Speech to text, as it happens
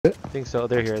I think so.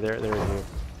 They're here. They're in here.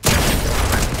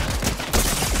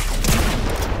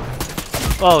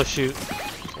 Oh shoot!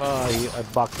 Oh, I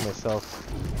boxed myself.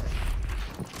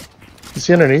 Is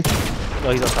he underneath? No,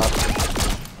 he's on top.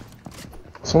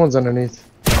 Someone's underneath.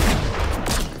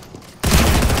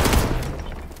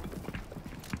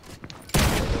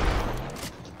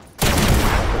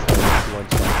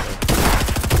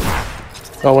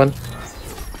 Got one.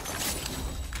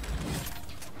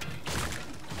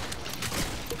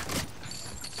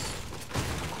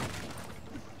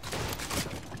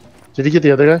 Did he get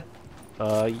the other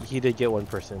guy? He did get one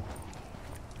person.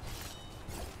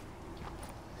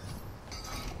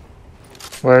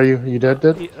 Where are you? Are you dead?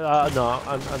 No,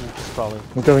 I'm just crawling.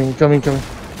 I'm coming.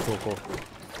 Cool.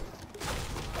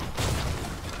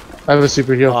 I have a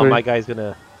super heal for you. My guy's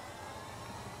gonna...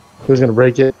 Who's gonna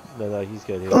break it? No, he's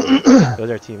good. That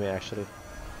was our teammate, actually.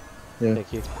 Yeah.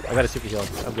 Thank you. I got a super heal.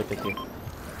 I'm good, thank you.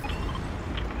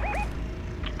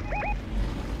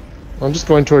 I'm just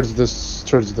going towards the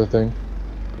thing.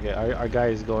 Okay, our guy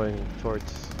is going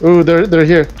towards... Ooh, they're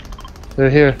here. They're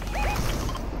here.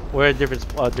 We're a different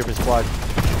squad.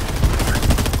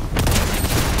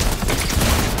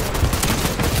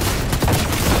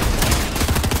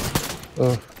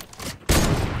 Oh.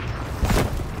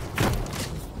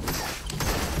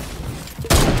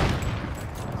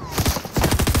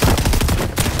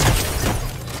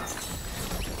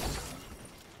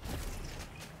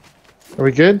 Are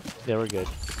we good? Yeah, we're good.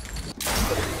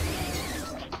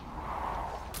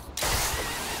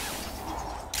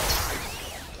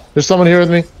 There's someone here with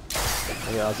me.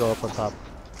 Yeah, I'll go up on top.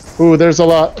 Ooh, there's a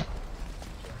lot.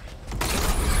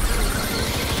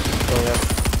 Going up.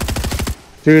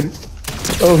 Dude.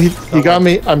 Oh, he got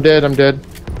me. I'm dead.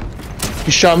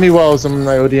 He shot me while I was in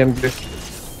my ODM gear.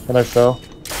 And I fell.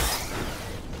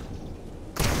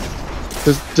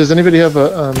 Does anybody have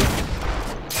an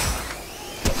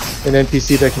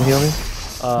NPC that can heal me?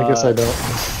 I guess I don't.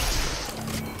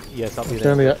 Yes, I'll be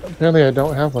there. Apparently I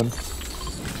don't have one.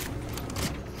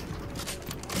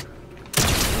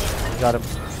 Got him.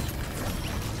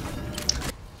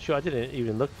 Sure, I didn't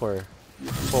even look for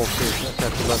full fish.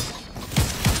 That's to look.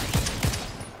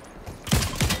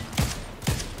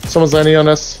 Someone's landing on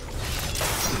us.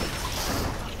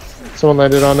 Someone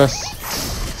landed on us.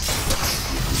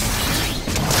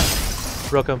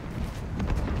 Broke him.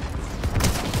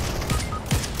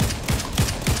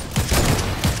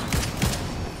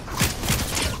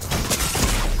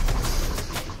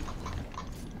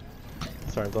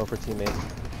 Sorry, I'm going for teammate.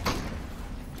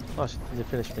 Oh, she didn't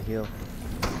finish the heal.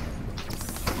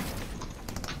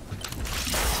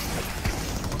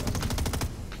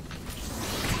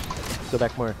 Go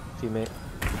back more, teammate.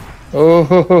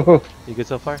 Oh. You good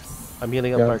so far? I'm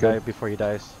healing up our guy before he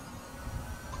dies.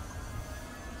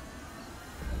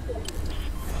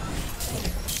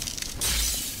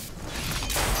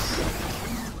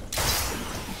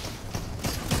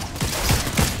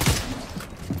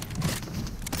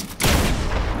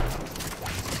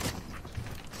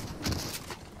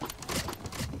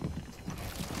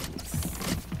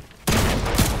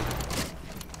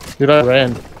 Dude, I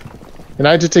ran. And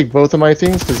I had to take both of my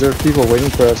things because there were people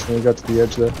waiting for us when we got to the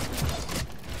edge there.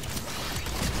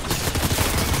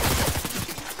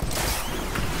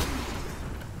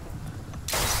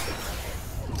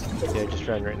 Yeah, just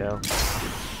ran right now.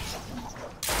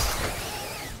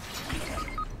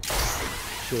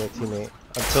 Shoot our teammate.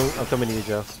 I'm coming to you,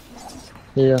 Joe.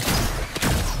 Yeah.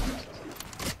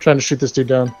 Trying to shoot this dude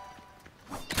down.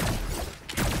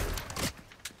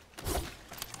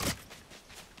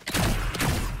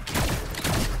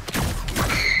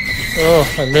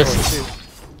 Oh, I missed. Oh,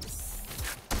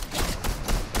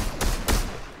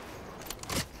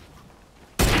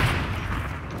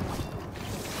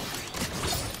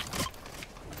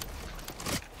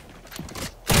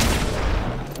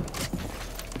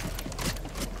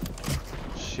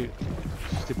 shoot. Shoot.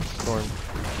 Stupid storm.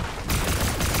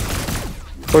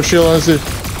 Oh, shield on this.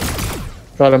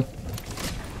 Got him.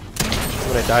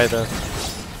 When I die though.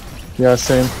 Yeah,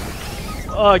 same.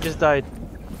 Oh, I just died.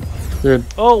 Dude.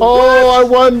 Oh, I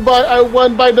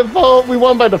won by default. We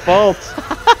won by default.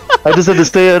 I just had to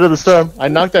stay out of the storm. I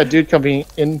knocked that dude coming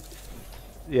in.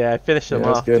 Yeah, I finished him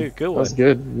off. Good. Dude, good one. That was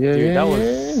good. Yeah, Dude, yeah, that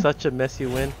was such a messy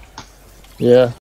win. Yeah.